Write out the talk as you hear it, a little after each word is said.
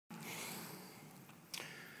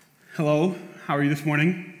Hello, how are you this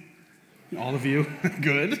morning? All of you,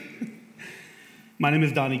 good. My name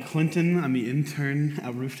is Donnie Clinton. I'm the intern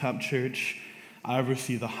at Rooftop Church. I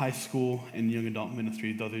oversee the high school and young adult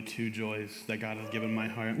ministry. Those are two joys that God has given my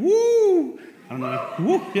heart. Woo! I don't know.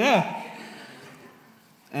 Woo! Yeah.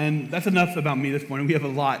 And that's enough about me this morning. We have a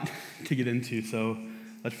lot to get into, so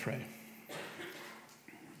let's pray.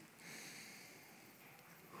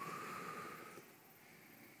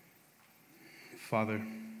 Father,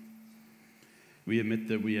 we admit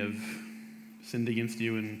that we have sinned against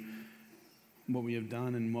you in what we have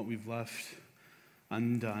done and what we've left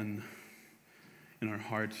undone in our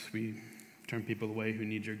hearts. We turn people away who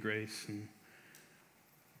need your grace, and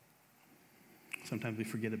sometimes we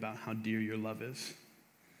forget about how dear your love is.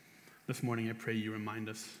 This morning, I pray you remind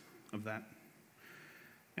us of that.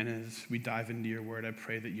 And as we dive into your word, I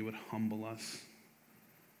pray that you would humble us,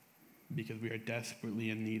 because we are desperately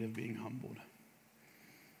in need of being humbled.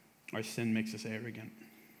 Our sin makes us arrogant.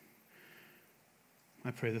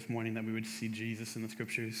 I pray this morning that we would see Jesus in the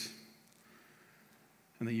scriptures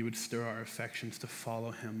and that you would stir our affections to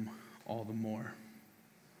follow him all the more.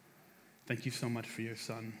 Thank you so much for your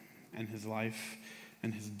son and his life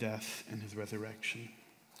and his death and his resurrection.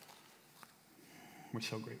 We're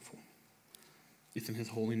so grateful. It's in his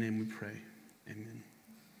holy name we pray. Amen.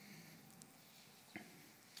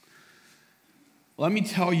 Let me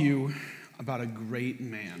tell you about a great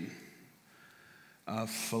man, a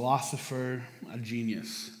philosopher, a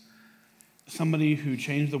genius, somebody who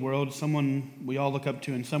changed the world, someone we all look up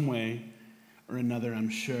to in some way or another, I'm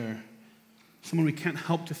sure, someone we can't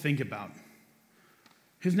help to think about.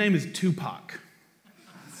 His name is Tupac.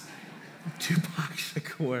 Tupac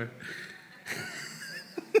Shakur.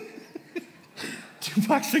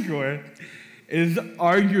 Tupac Shakur is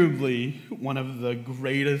arguably one of the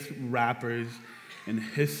greatest rappers in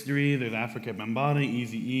history. There's Afrika Bambaataa,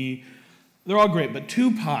 Eazy-E. They're all great, but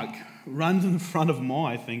Tupac runs in front of them all,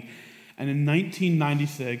 I think. And in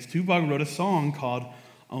 1996, Tupac wrote a song called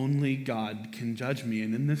Only God Can Judge Me.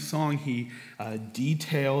 And in this song, he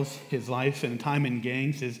details his life and time in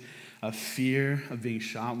gangs, his fear of being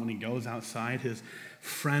shot when he goes outside, his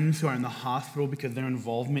friends who are in the hospital because of their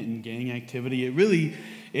involvement in gang activity. It really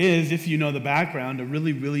is, if you know the background, a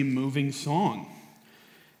really, really moving song.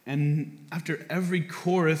 And after every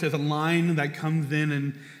chorus, there's a line that comes in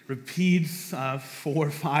and repeats 4,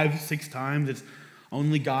 5, 6 times. It's,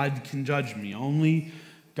 only God can judge me. Only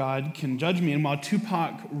God can judge me. And while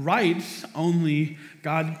Tupac writes, only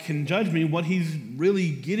God can judge me, what he's really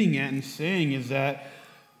getting at and saying is that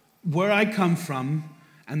where I come from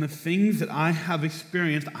and the things that I have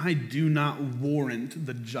experienced, I do not warrant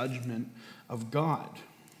the judgment of God.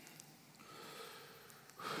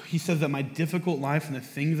 He says that my difficult life and the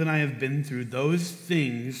things that I have been through, those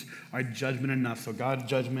things are judgment enough. So God's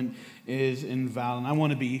judgment is invalid. And I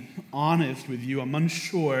want to be honest with you. I'm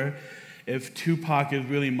unsure if Tupac is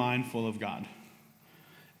really mindful of God.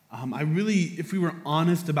 If we were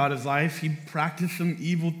honest about his life, he practiced some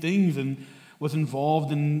evil things and was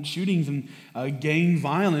involved in shootings and gang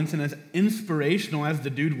violence. And as inspirational as the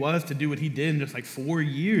dude was to do what he did in just like 4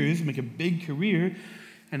 years, make a big career,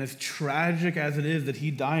 and as tragic as it is that he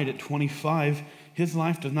died at 25, his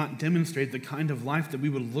life does not demonstrate the kind of life that we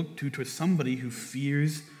would look to somebody who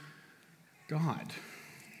fears God.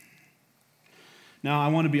 Now, I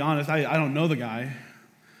want to be honest, I don't know the guy.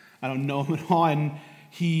 I don't know him at all, and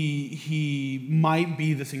he might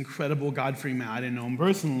be this incredible God-fearing man. I didn't know him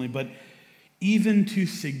personally, but even to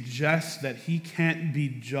suggest that he can't be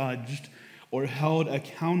judged or held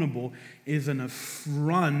accountable is an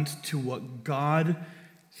affront to what God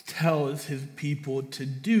tells his people to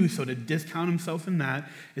do. So to discount himself in that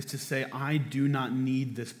is to say, I do not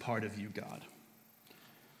need this part of you, God.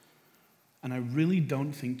 And I really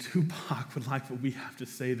don't think Tupac would like what we have to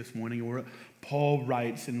say this morning, or what Paul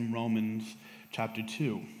writes in Romans chapter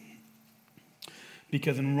 2.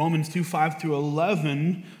 Because in Romans 2, 5 through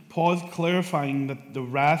 11, Paul is clarifying that the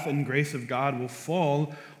wrath and grace of God will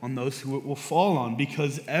fall on those who it will fall on,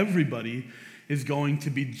 because everybody is going to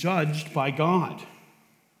be judged by God.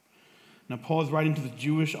 Now, Paul is writing to the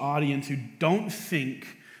Jewish audience who don't think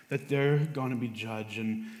that they're going to be judged,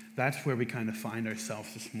 and that's where we kind of find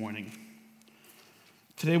ourselves this morning.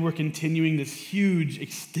 Today, we're continuing this huge,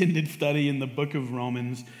 extended study in the book of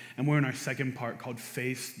Romans, and we're in our second part called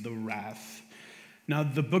Face the Wrath. Now,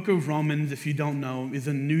 the book of Romans, if you don't know, is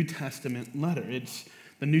a New Testament letter.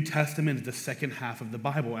 The New Testament is the second half of the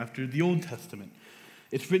Bible after the Old Testament.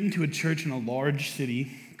 It's written to a church in a large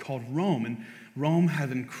city called Rome, and Rome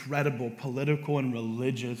has incredible political and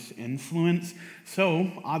religious influence. So,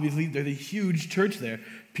 obviously, there's a huge church there,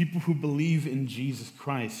 people who believe in Jesus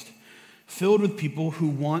Christ. filled with people who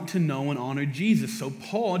want to know and honor Jesus. So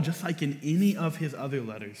Paul, just like in any of his other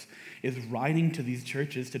letters, is writing to these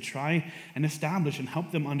churches to try and establish and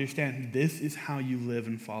help them understand this is how you live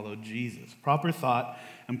and follow Jesus. Proper thought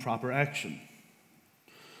and proper action.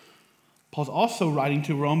 Paul's also writing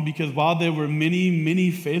to Rome because while there were many,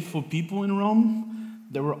 many faithful people in Rome,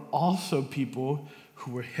 there were also people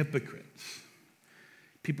who were hypocrites.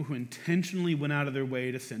 People who intentionally went out of their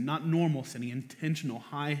way to sin, not normal sinning, intentional,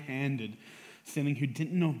 high-handed sinning, who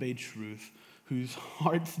didn't obey truth, whose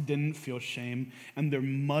hearts didn't feel shame, and they're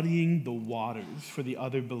muddying the waters for the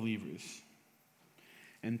other believers.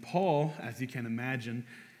 And Paul, as you can imagine,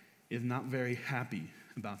 is not very happy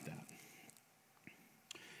about that.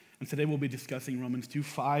 And today we'll be discussing Romans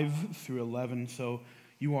 2:5 through 11, so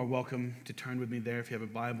you are welcome to turn with me there if you have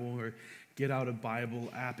a Bible, or get out a Bible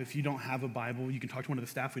app. If you don't have a Bible, you can talk to one of the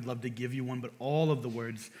staff. We'd love to give you one, but all of the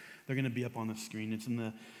words, they're going to be up on the screen. It's in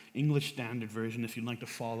the English Standard Version if you'd like to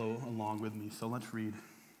follow along with me. So let's read.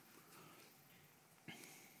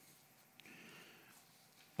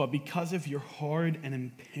 But because of your hard and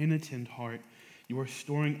impenitent heart, you are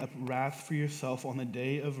storing up wrath for yourself on the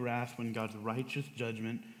day of wrath when God's righteous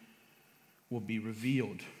judgment will be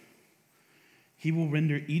revealed. He will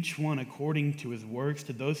render each one according to his works.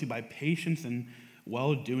 To those who by patience and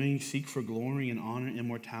well-doing seek for glory and honor and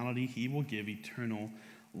immortality, he will give eternal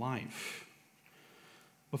life.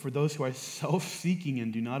 But for those who are self-seeking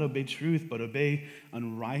and do not obey truth but obey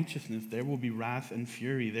unrighteousness, there will be wrath and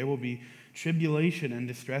fury. There will be tribulation and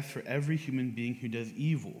distress for every human being who does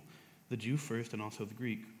evil, the Jew first and also the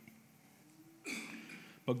Greek.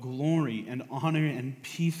 But glory and honor and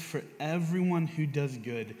peace for everyone who does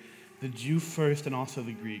good, the Jew first and also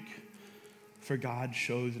the Greek, for God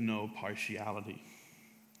shows no partiality.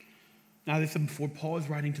 Now, as I said before, Paul is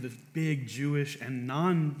writing to this big Jewish and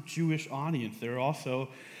non-Jewish audience. There are also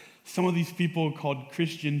some of these people called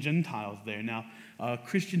Christian Gentiles there. Now, a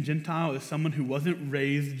Christian Gentile is someone who wasn't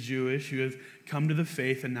raised Jewish, who has come to the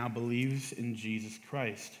faith and now believes in Jesus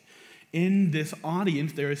Christ. In this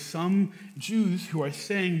audience, there are some Jews who are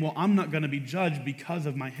saying, well, I'm not going to be judged because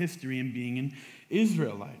of my history in being an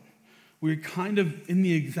Israelite. We're kind of in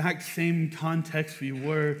the exact same context we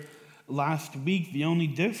were last week. The only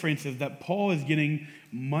difference is that Paul is getting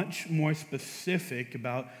much more specific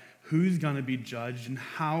about who's going to be judged and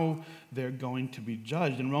how they're going to be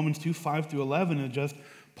judged. In Romans 2:5 through 11 is just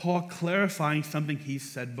Paul clarifying something he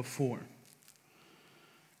said before.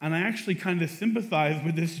 And I actually kind of sympathize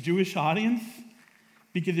with this Jewish audience,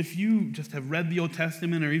 because if you just have read the Old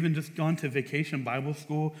Testament or even just gone to vacation Bible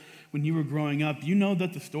school when you were growing up, you know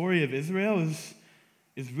that the story of Israel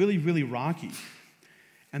is really, really rocky.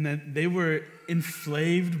 And that they were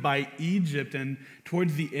enslaved by Egypt, and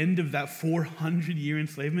towards the end of that 400-year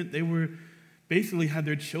enslavement, they were basically had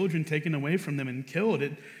their children taken away from them and killed.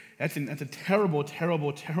 That's a terrible,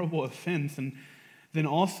 terrible, terrible offense. And then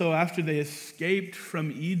also after they escaped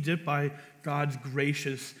from Egypt by God's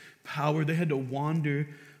gracious power, they had to wander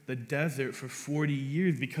the desert for 40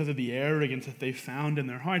 years because of the arrogance that they found in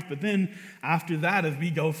their hearts. But then after that, as we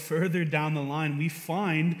go further down the line, we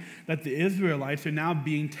find that the Israelites are now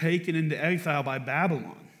being taken into exile by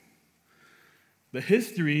Babylon. The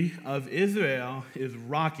history of Israel is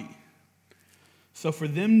rocky. So for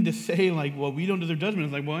them to say, like, well, we don't deserve judgment,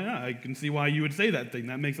 it's like, well, yeah, I can see why you would say that thing.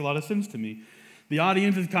 That makes a lot of sense to me. The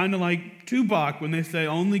audience is kind of like Tupac when they say,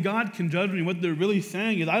 only God can judge me. What they're really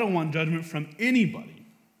saying is, I don't want judgment from anybody.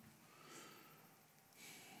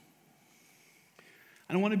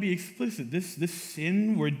 I want to be explicit. This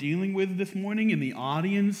sin we're dealing with this morning in the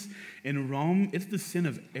audience in Rome, it's the sin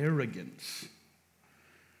of arrogance.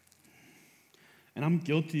 And I'm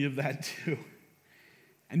guilty of that too.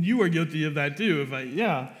 And you are guilty of that too.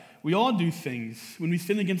 We all do things. When we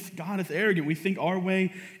sin against God, it's arrogant. We think our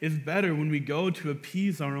way is better. When we go to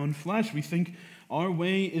appease our own flesh, we think our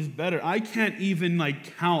way is better. I can't even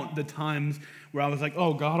count the times where I was like,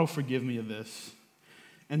 oh, God will forgive me of this.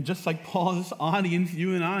 And just like Paul's audience,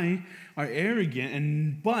 you and I are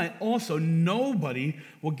arrogant, but also nobody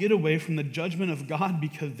will get away from the judgment of God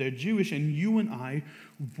because they're Jewish, and you and I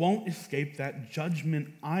won't escape that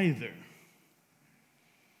judgment either.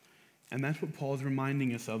 And that's what Paul is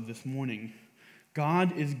reminding us of this morning.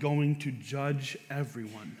 God is going to judge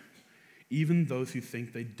everyone, even those who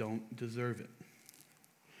think they don't deserve it.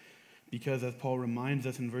 Because as Paul reminds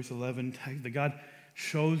us in verse 11, that God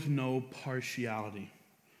shows no partiality.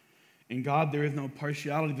 In God, there is no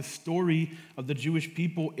partiality. The story of the Jewish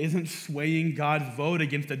people isn't swaying God's vote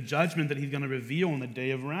against the judgment that he's going to reveal on the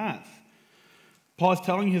day of wrath. Paul is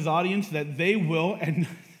telling his audience that they will, and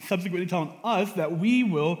subsequently telling us that we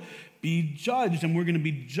will be judged, and we're going to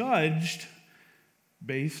be judged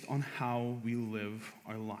based on how we live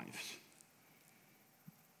our lives.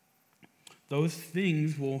 Those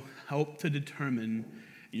things will help to determine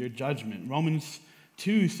your judgment. Romans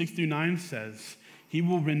 2:6-9 says, "He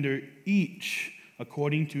will render each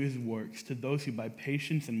according to his works to those who by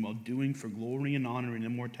patience and well-doing for glory and honor and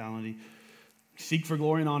immortality seek for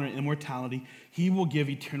glory and honor and immortality, he will give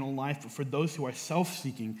eternal life. But for those who are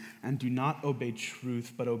self-seeking and do not obey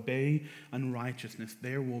truth, but obey unrighteousness,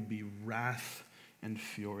 there will be wrath and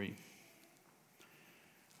fury."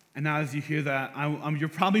 And now as you hear that, you're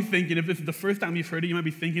probably thinking, if this is the first time you've heard it, you might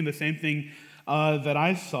be thinking the same thing that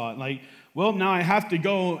I saw. Like, well, now I have to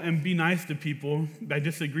go and be nice to people I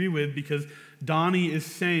disagree with because Donnie is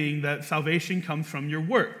saying that salvation comes from your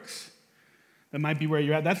works. That might be where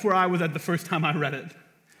you're at. That's where I was at the first time I read it.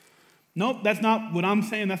 Nope, that's not what I'm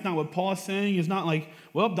saying. That's not what Paul is saying. It's not like,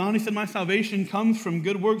 well, Donnie said my salvation comes from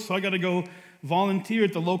good works, so I got to go volunteer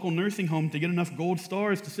at the local nursing home to get enough gold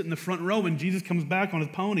stars to sit in the front row when Jesus comes back on his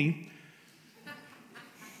pony.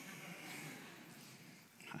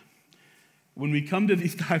 When we come to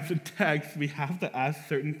these types of texts, we have to ask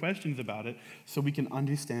certain questions about it so we can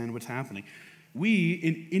understand what's happening. We,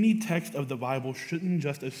 in any text of the Bible, shouldn't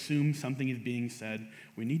just assume something is being said.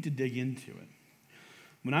 We need to dig into it.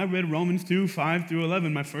 When I read Romans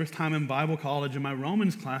 2:5-11, my first time in Bible college in my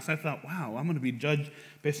Romans class, I thought, wow, I'm going to be judged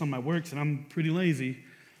based on my works, and I'm pretty lazy.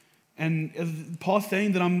 And is Paul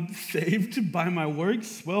saying that I'm saved by my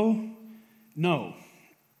works? Well, no.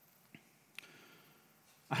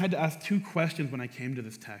 I had to ask two questions when I came to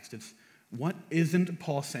this text. It's, what isn't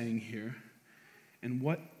Paul saying here? And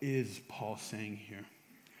what is Paul saying here?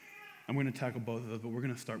 I'm going to tackle both of those, but we're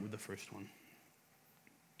going to start with the first one.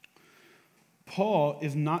 Paul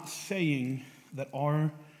is not saying that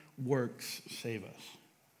our works save us.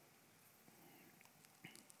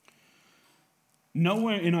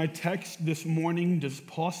 Nowhere in our text this morning does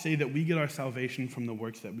Paul say that we get our salvation from the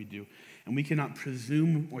works that we do. And we cannot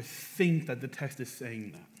presume or think that the text is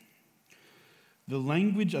saying that. The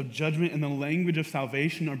language of judgment and the language of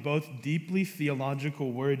salvation are both deeply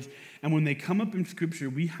theological words, and when they come up in Scripture,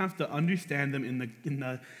 we have to understand them in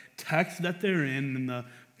the text that they're in the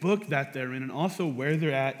book that they're in, and also where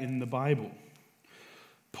they're at in the Bible.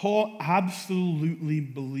 Paul absolutely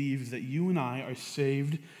believes that you and I are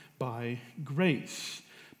saved by grace,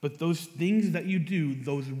 but those things that you do,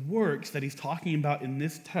 those works that he's talking about in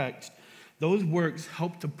this text, those works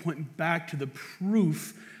help to point back to the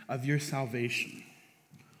proof of your salvation.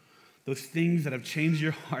 Those things that have changed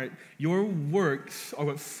your heart, your works are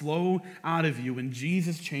what flow out of you when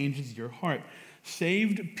Jesus changes your heart.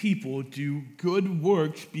 Saved people do good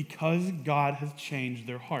works because God has changed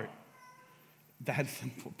their heart. That's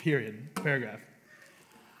simple, period, paragraph.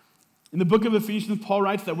 In the book of Ephesians, Paul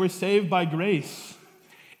writes that we're saved by grace.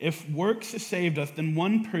 If works saved us, then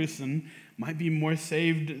one person might be more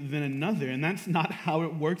saved than another, and that's not how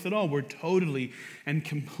it works at all. We're totally and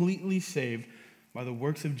completely saved by the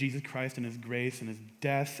works of Jesus Christ and his grace and his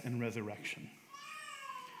death and resurrection.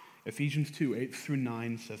 Ephesians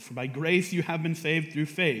 2:8-9 says, "For by grace you have been saved through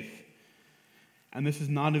faith, and this is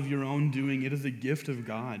not of your own doing, it is a gift of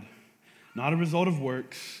God, not a result of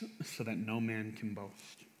works, so that no man can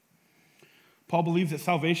boast." Paul believes that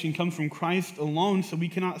salvation comes from Christ alone, so we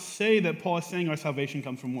cannot say that Paul is saying our salvation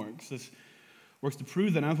comes from works. This works to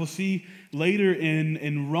prove that. As we'll see later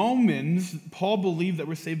in Romans, Paul believed that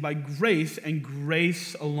we're saved by grace and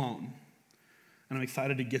grace alone. And I'm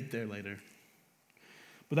excited to get there later.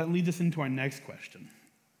 But that leads us into our next question.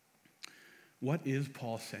 What is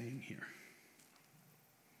Paul saying here?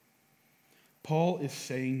 Paul is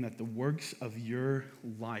saying that the works of your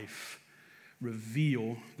life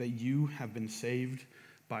reveal that you have been saved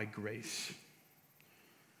by grace.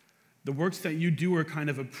 The works that you do are kind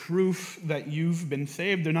of a proof that you've been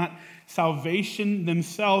saved. They're not salvation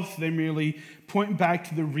themselves. They merely point back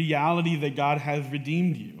to the reality that God has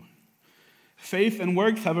redeemed you. Faith and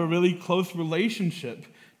works have a really close relationship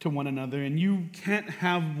to one another, and you can't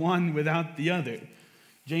have one without the other.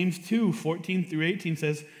 James 2:14-18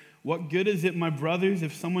 says, "What good is it, my brothers,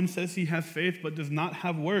 if someone says he has faith but does not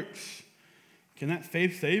have works? Can that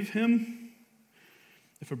faith save him?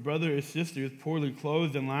 If a brother or sister is poorly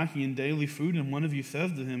clothed and lacking in daily food, and one of you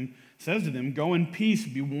says to them, 'Go in peace,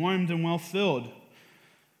 be warmed and well filled,'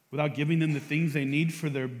 without giving them the things they need for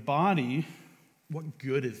their body, what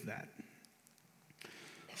good is that?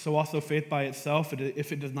 So also faith by itself,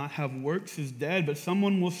 if it does not have works, is dead. But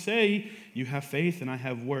someone will say, 'You have faith and I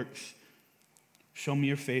have works. Show me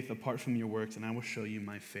your faith apart from your works, and I will show you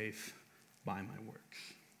my faith by my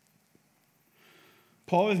works.'"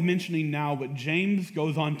 Paul is mentioning now what James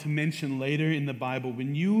goes on to mention later in the Bible.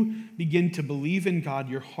 When you begin to believe in God,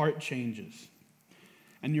 your heart changes.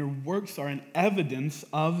 And your works are an evidence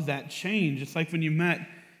of that change. It's like when you met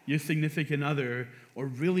your significant other, or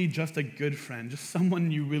really just a good friend, just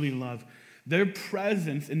someone you really love. Their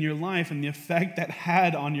presence in your life and the effect that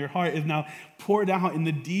had on your heart is now poured out in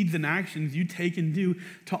the deeds and actions you take and do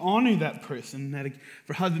to honor that person. That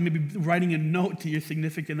for husband, maybe writing a note to your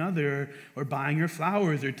significant other, or buying her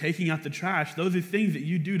flowers, or taking out the trash. Those are things that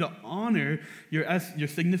you do to honor your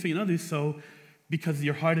significant other. So, because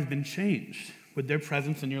your heart has been changed with their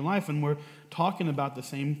presence in your life. And we're talking about the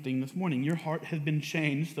same thing this morning. Your heart has been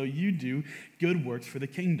changed, so you do good works for the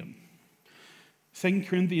kingdom. 2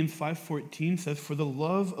 Corinthians 5:14 says, "For the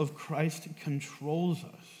love of Christ controls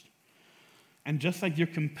us." And just like you're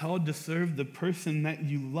compelled to serve the person that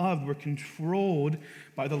you love, we're controlled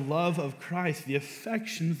by the love of Christ. The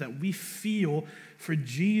affections that we feel for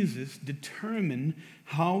Jesus determine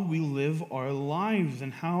how we live our lives,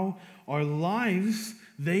 and how our lives,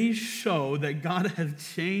 they show that God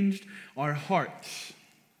has changed our hearts.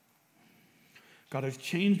 God has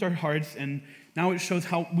changed our hearts, and now it shows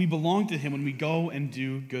how we belong to Him when we go and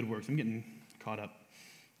do good works. I'm getting caught up.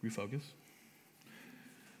 Refocus.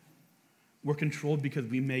 We're controlled because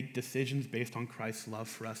we make decisions based on Christ's love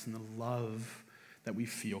for us and the love that we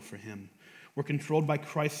feel for Him. We're controlled by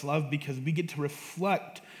Christ's love because we get to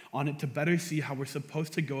reflect on it to better see how we're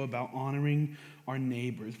supposed to go about honoring our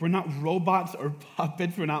neighbors. We're not robots or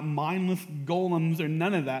puppets. We're not mindless golems or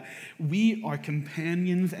none of that. We are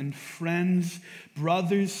companions and friends,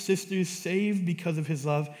 brothers, sisters, saved because of His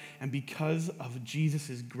love, and because of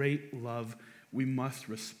Jesus' great love, we must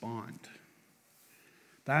respond.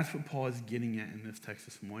 That's what Paul is getting at in this text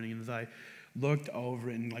this morning. And as I looked over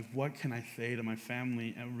it and what can I say to my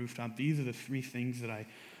family at Rooftop? These are the three things that I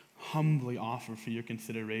humbly offer for your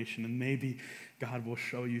consideration. And maybe God will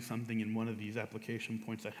show you something in one of these application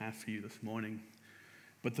points I have for you this morning.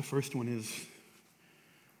 But the first one is,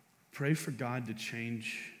 pray for God to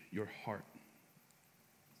change your heart.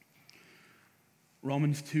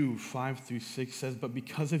 Romans 2:5-6 says, "But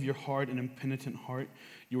because of your hard and impenitent heart,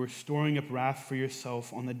 you are storing up wrath for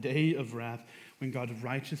yourself on the day of wrath, when God's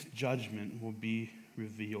righteous judgment will be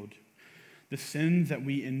revealed." The sins that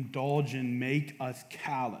we indulge in make us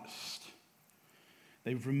calloused.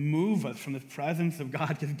 They remove us from the presence of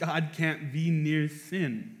God, because God can't be near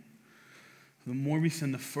sin. The more we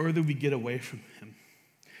sin, the further we get away from Him.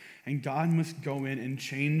 And God must go in and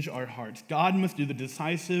change our hearts. God must do the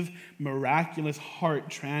decisive, miraculous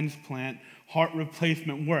heart transplant, heart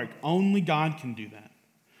replacement work. Only God can do that.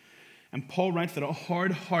 And Paul writes that a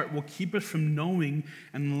hard heart will keep us from knowing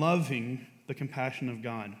and loving the compassion of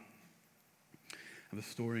God. I have a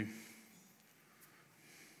story.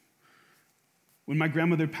 When my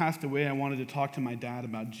grandmother passed away, I wanted to talk to my dad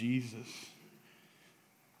about Jesus.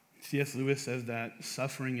 C.S. Lewis says that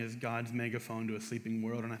suffering is God's megaphone to a sleeping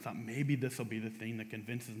world, and I thought maybe this will be the thing that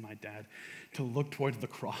convinces my dad to look towards the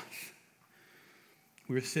cross.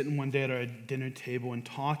 We were sitting one day at our dinner table and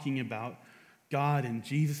talking about God and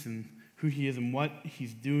Jesus and who He is and what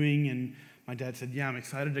He's doing, and my dad said, "Yeah, I'm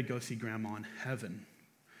excited to go see Grandma in heaven."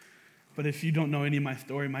 But if you don't know any of my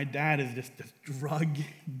story, my dad is just this drug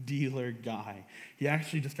dealer guy. He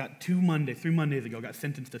actually just got 3 Mondays ago, got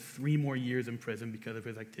sentenced to 3 more years in prison because of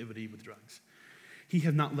his activity with drugs. He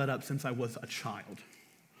has not let up since I was a child.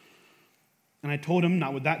 And I told him,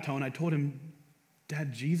 not with that tone, I told him,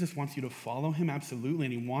 "Dad, Jesus wants you to follow Him, absolutely,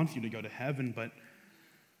 and He wants you to go to heaven, but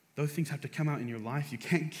those things have to come out in your life. You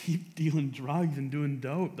can't keep dealing drugs and doing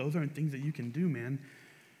dope. Those aren't things that you can do, man."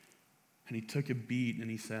 And he took a beat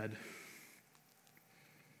and he said,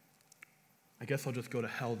 "I guess I'll just go to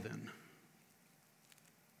hell then."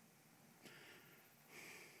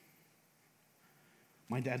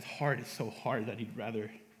 My dad's heart is so hard that he'd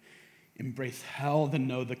rather embrace hell than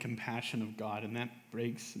know the compassion of God, and that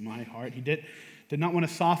breaks my heart. He did not want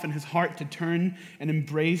to soften his heart to turn and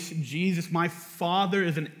embrace Jesus. My father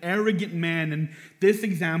is an arrogant man, and this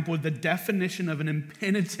example is the definition of an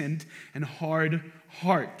impenitent and hard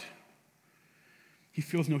heart. He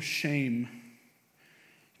feels no shame.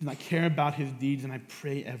 He does not care about his deeds, and I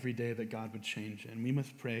pray every day that God would change it. And we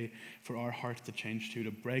must pray for our hearts to change too, to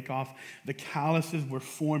break off the calluses we're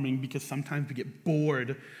forming because sometimes we get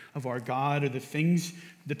bored of our God, or the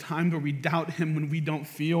times where we doubt Him when we don't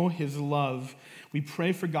feel His love. We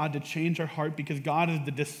pray for God to change our heart because God is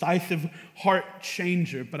the decisive heart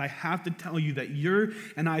changer. But I have to tell you that your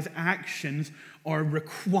and I's actions are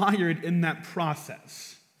required in that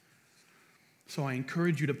process. So I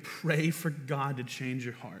encourage you to pray for God to change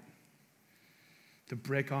your heart, to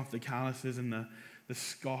break off the calluses and the the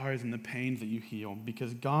scars and the pains that you heal,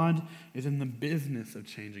 because God is in the business of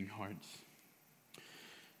changing hearts.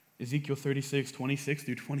 Ezekiel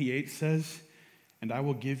 36:26-28 says, "And I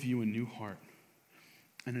will give you a new heart,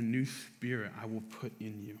 and a new spirit I will put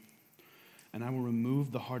in you. And I will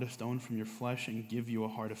remove the heart of stone from your flesh and give you a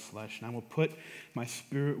heart of flesh. And I will put my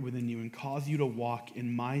spirit within you and cause you to walk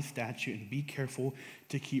in my statute and be careful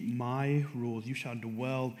to keep my rules. You shall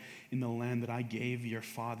dwell in the land that I gave your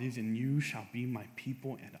fathers, and you shall be my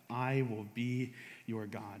people, and I will be your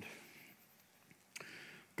God."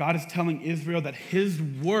 God is telling Israel that his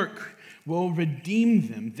work will redeem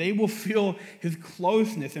them. They will feel his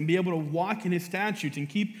closeness and be able to walk in his statutes and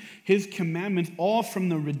keep his commandments, all from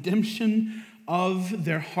the redemption of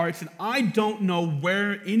their hearts. And I don't know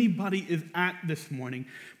where anybody is at this morning,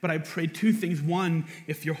 but I pray two things. One,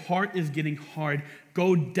 if your heart is getting hard,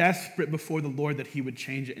 go desperate before the Lord that he would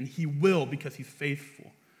change it, and he will, because he's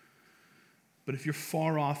faithful. But if you're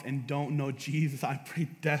far off and don't know Jesus, I pray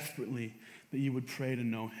desperately that you would pray to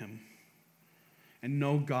know him and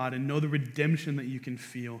know God and know the redemption that you can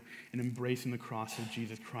feel in embracing the cross of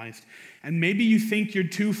Jesus Christ. And maybe you think you're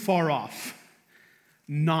too far off.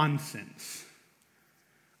 Nonsense.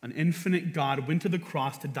 An infinite God went to the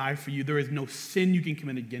cross to die for you. There is no sin you can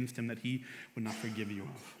commit against him that he would not forgive you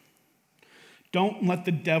of. Don't let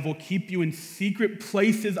the devil keep you in secret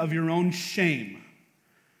places of your own shame.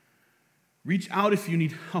 Reach out if you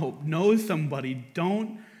need help. Know somebody.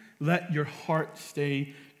 Don't let your heart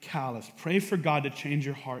stay callous. Pray for God to change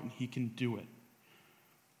your heart, and he can do it.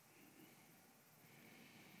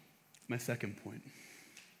 My second point.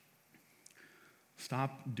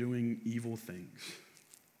 Stop doing evil things.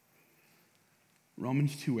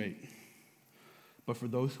 Romans 2:8. "But for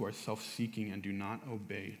those who are self-seeking and do not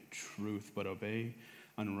obey truth, but obey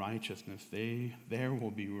unrighteousness, there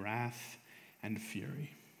will be wrath and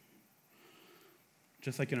fury."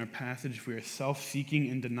 Just like in our passage, if we are self-seeking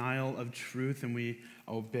in denial of truth and we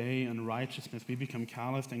obey unrighteousness, we become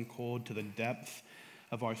calloused and cold to the depth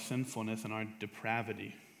of our sinfulness and our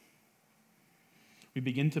depravity. We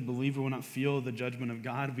begin to believe we will not feel the judgment of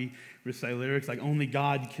God. We recite lyrics like, "Only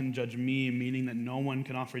God can judge me," meaning that no one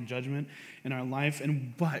can offer judgment in our life.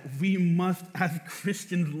 But we must, as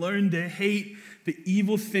Christians, learn to hate the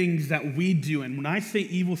evil things that we do. And when I say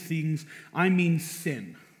evil things, I mean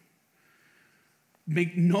sin.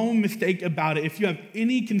 Make no mistake about it. If you have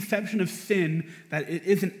any conception of sin, that it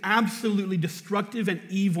isn't absolutely destructive and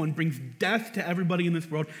evil and brings death to everybody in this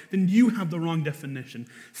world, then you have the wrong definition.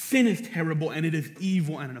 Sin is terrible, and it is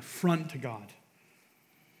evil and an affront to God.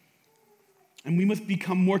 And we must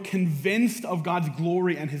become more convinced of God's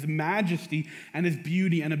glory and his majesty and his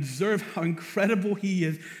beauty and observe how incredible he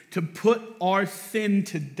is to put our sin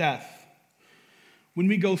to death. When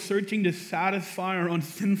we go searching to satisfy our own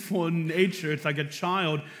sinful nature, it's like a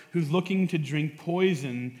child who's looking to drink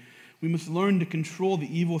poison. We must learn to control the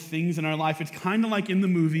evil things in our life. It's kind of like in the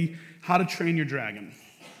movie, How to Train Your Dragon.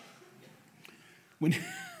 When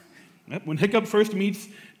Hiccup first meets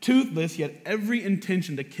Toothless, he had every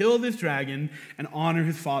intention to kill this dragon and honor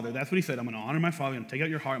his father. That's what he said. "I'm going to honor my father. I'm going to take out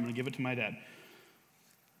your heart. I'm going to give it to my dad."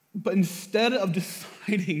 But instead of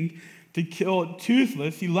deciding to kill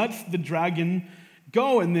Toothless, he lets the dragon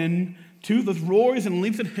go, and then Toothless roars and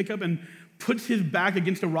leaps at Hiccup and puts his back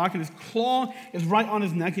against a rock, and his claw is right on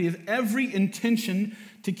his neck, and he has every intention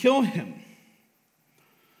to kill him.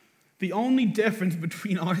 The only difference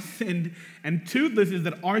between our sin and Toothless is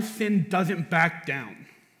that our sin doesn't back down.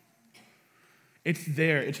 It's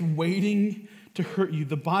there. It's waiting to hurt you.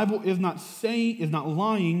 The Bible is not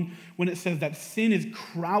lying when it says that sin is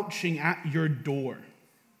crouching at your door.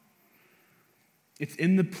 It's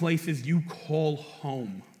in the places you call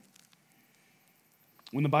home.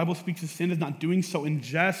 When the Bible speaks of sin, it's not doing so in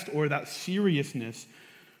jest or that seriousness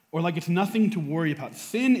or like it's nothing to worry about.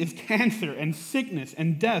 Sin is cancer and sickness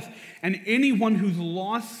and death, and anyone who's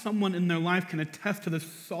lost someone in their life can attest to the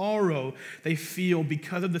sorrow they feel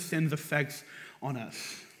because of the sin's effects on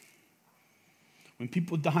us. When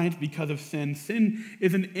people die, it's because of sin. Sin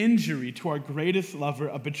is an injury to our greatest lover,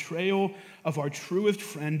 a betrayal of our truest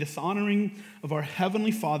friend, dishonoring of our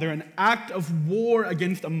heavenly Father, an act of war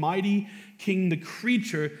against a mighty king, the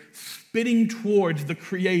creature spitting towards the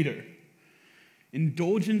Creator.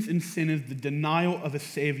 Indulgence in sin is the denial of a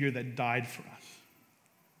Savior that died for us.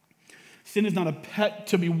 Sin is not a pet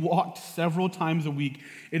to be walked several times a week.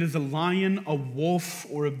 It is a lion, a wolf,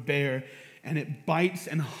 or a bear, and it bites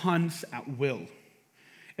and hunts at will.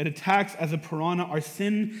 It attacks as a piranha. Our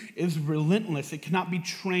sin is relentless. It cannot be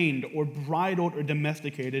trained or bridled or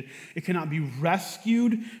domesticated. It cannot be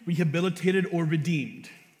rescued, rehabilitated, or redeemed.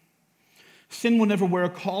 Sin will never wear a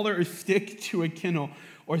collar or stick to a kennel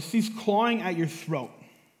or cease clawing at your throat.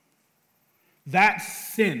 That's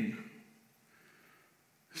sin.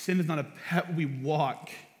 Sin is not a pet we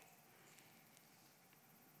walk.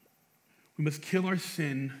 We must kill our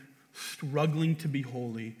sin, struggling to be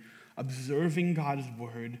holy, observing God's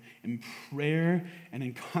word in prayer and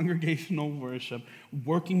in congregational worship,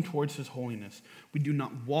 working towards his holiness. We do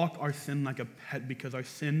not walk our sin like a pet because our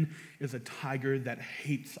sin is a tiger that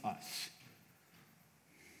hates us.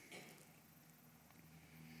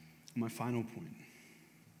 My final point.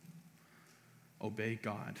 Obey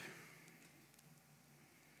God.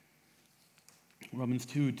 Romans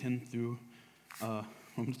 2:10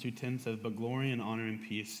 says, "But glory and honor and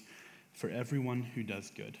peace for everyone who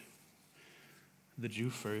does good, the Jew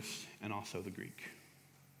first and also the Greek."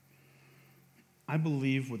 I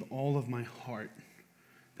believe with all of my heart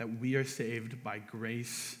that we are saved by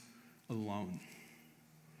grace alone.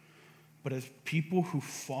 But as people who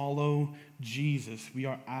follow Jesus, we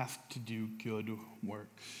are asked to do good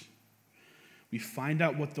works. We find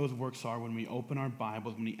out what those works are when we open our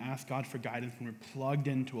Bibles, when we ask God for guidance, when we're plugged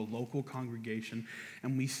into a local congregation,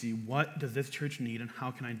 and we see, what does this church need and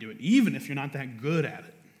how can I do it, even if you're not that good at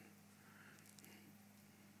it.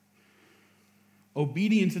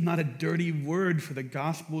 Obedience is not a dirty word for the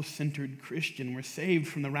gospel-centered Christian. We're saved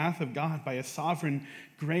from the wrath of God by a sovereign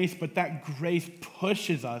grace, but that grace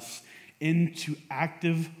pushes us into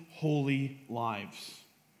active, holy lives.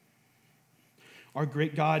 Our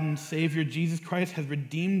great God and Savior, Jesus Christ, has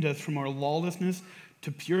redeemed us from our lawlessness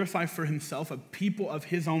to purify for himself a people of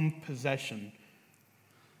his own possession.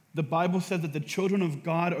 The Bible says that the children of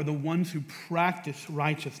God are the ones who practice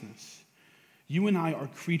righteousness. You and I are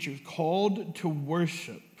creatures called to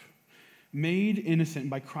worship, made innocent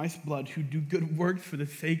by Christ's blood, who do good works for the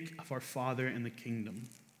sake of our Father and the kingdom.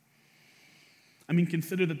 I mean,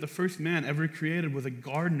 consider that the first man ever created was a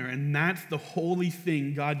gardener, and that's the holy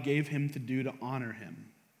thing God gave him to do to honor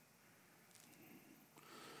him.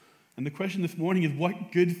 And the question this morning is,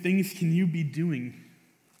 what good things can you be doing?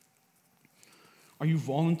 Are you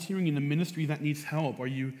volunteering in a ministry that needs help? Are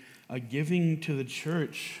you giving to the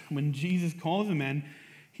church? When Jesus calls a man,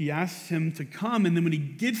 he asks him to come, and then when he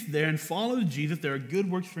gets there and follows Jesus, there are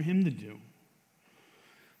good works for him to do.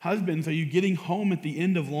 Husbands, are you getting home at the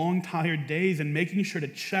end of long, tired days and making sure to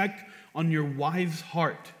check on your wife's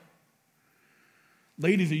heart?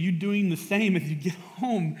 Ladies, are you doing the same as you get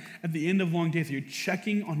home at the end of long days? Are you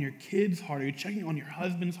checking on your kid's heart? Are you checking on your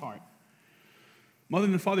husband's heart? Mothers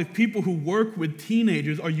and fathers, people who work with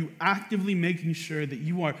teenagers, are you actively making sure that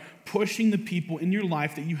you are pushing the people in your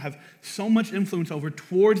life that you have so much influence over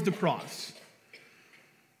towards the cross?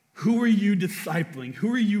 Who are you discipling?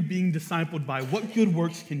 Who are you being discipled by? What good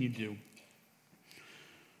works can you do?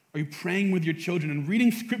 Are you praying with your children and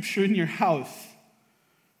reading scripture in your house?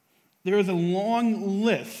 There is a long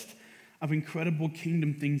list of incredible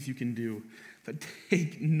kingdom things you can do that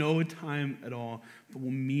take no time at all, but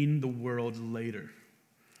will mean the world later.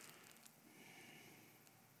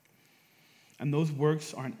 And those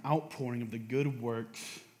works are an outpouring of the good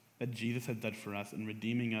works that Jesus has done for us in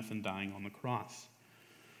redeeming us and dying on the cross.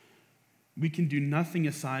 We can do nothing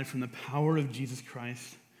aside from the power of Jesus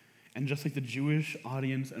Christ. And just like the Jewish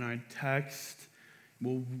audience in our text,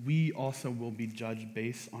 we also will be judged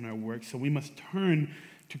based on our works. So we must turn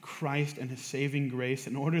to Christ and his saving grace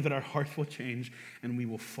in order that our hearts will change and we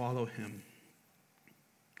will follow him.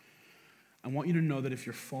 I want you to know that if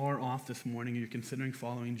you're far off this morning and you're considering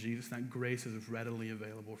following Jesus, that grace is readily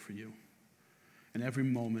available for you. And every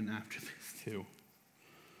moment after this too.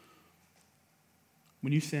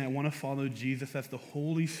 When you say, I want to follow Jesus, that's the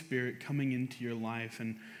Holy Spirit coming into your life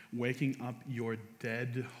and waking up your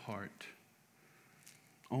dead heart.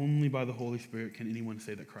 Only by the Holy Spirit can anyone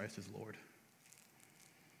say that Christ is Lord.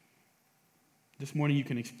 This morning you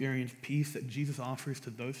can experience peace that Jesus offers to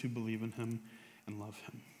those who believe in him and love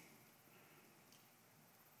him.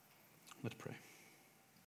 Let's pray.